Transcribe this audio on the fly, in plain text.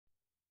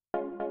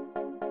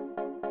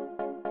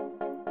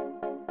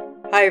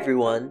Hi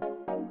everyone,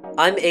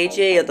 I'm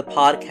AJ of the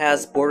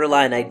podcast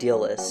Borderline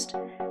Idealist,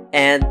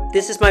 and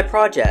this is my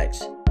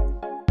project,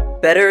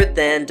 Better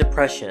Than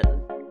Depression.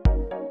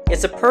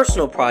 It's a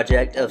personal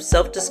project of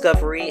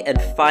self-discovery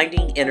and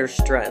finding inner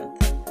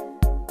strength.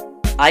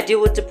 I deal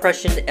with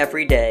depression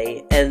every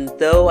day, and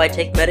though I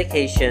take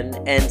medication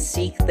and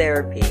seek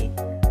therapy,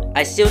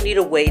 I still need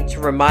a way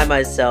to remind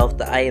myself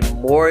that I am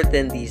more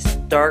than these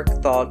dark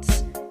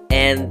thoughts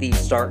and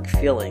these dark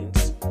feelings.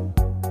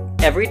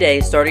 Every day,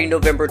 starting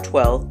November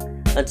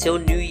 12th until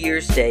New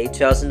Year's Day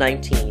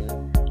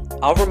 2019,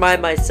 I'll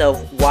remind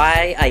myself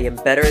why I am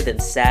better than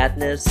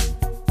sadness,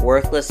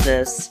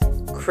 worthlessness,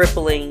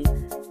 crippling,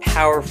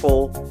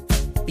 powerful,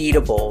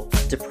 beatable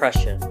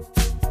depression.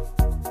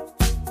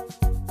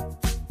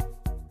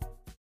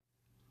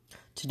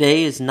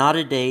 Today is not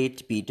a day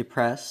to be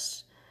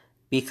depressed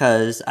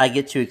because I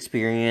get to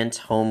experience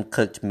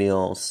home-cooked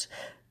meals.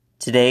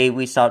 Today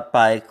we stopped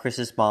by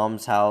Chris's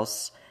mom's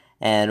house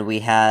and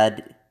we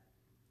had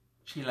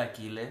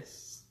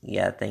Chilaquiles.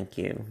 Yeah, thank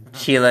you.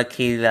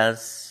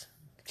 Chilaquiles.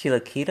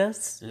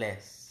 Chilaquiles?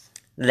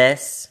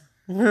 Les.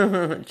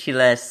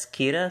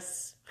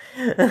 Chilaquiles.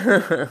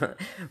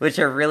 Which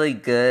are really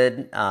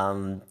good.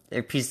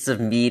 They're pieces of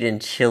meat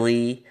and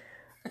chili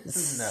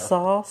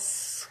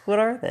sauce. What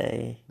are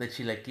they? The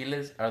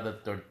chilaquiles are the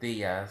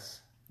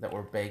tortillas that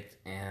were baked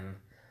in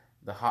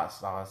the hot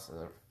sauce,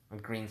 or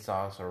green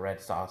sauce, or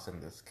red sauce in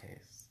this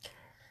case.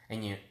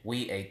 And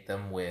we ate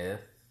them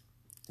with...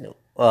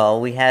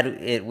 Well, we had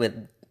it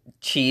with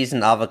cheese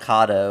and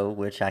avocado,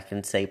 which I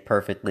can say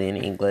perfectly in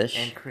English.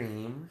 And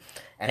cream.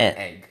 And an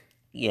egg.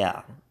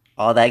 Yeah,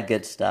 all that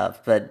good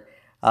stuff. But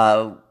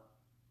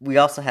we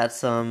also had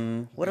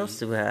some... What else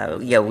did we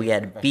have? Yeah, we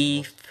had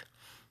beef,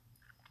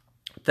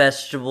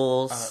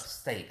 vegetables.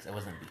 Steaks. It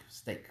wasn't beef.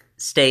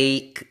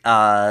 Steak,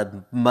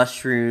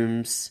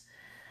 mushrooms.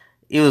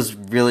 It was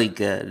really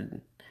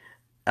good.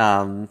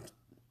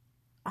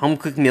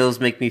 Home-cooked meals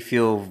make me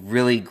feel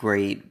really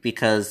great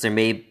because they're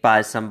made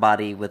by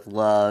somebody with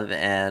love,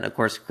 and of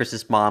course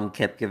Chris's mom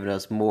kept giving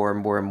us more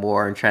and more and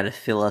more and trying to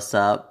fill us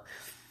up.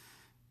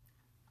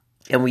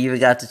 And we even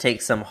got to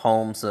take some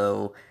home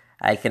so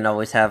I can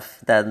always have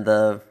that in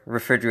the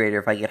refrigerator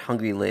if I get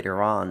hungry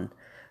later on.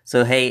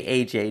 So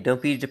hey AJ,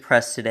 don't be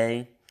depressed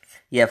today.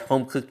 You have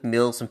home-cooked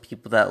meals from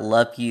people that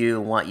love you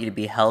and want you to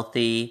be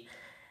healthy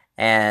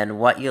and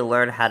want you to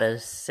learn how to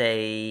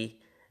say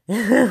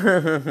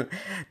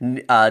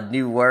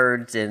new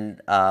words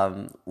and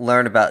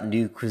learn about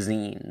new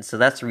cuisine. So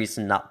that's a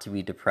reason not to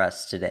be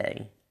depressed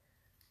today.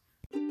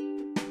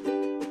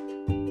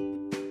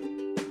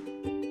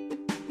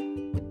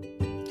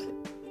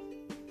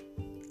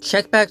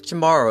 Check back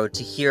tomorrow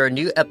to hear a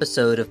new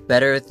episode of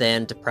Better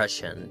Than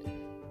Depression.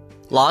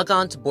 Log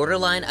on to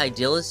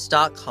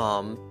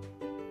borderlineidealist.com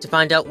to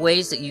find out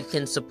ways that you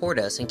can support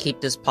us and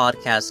keep this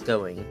podcast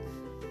going.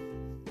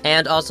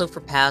 And also for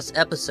past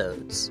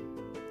episodes.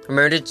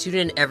 Remember to tune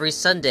in every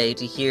Sunday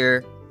to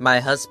hear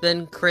my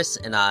husband, Chris,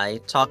 and I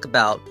talk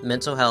about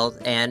mental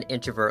health and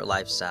introvert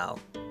lifestyle.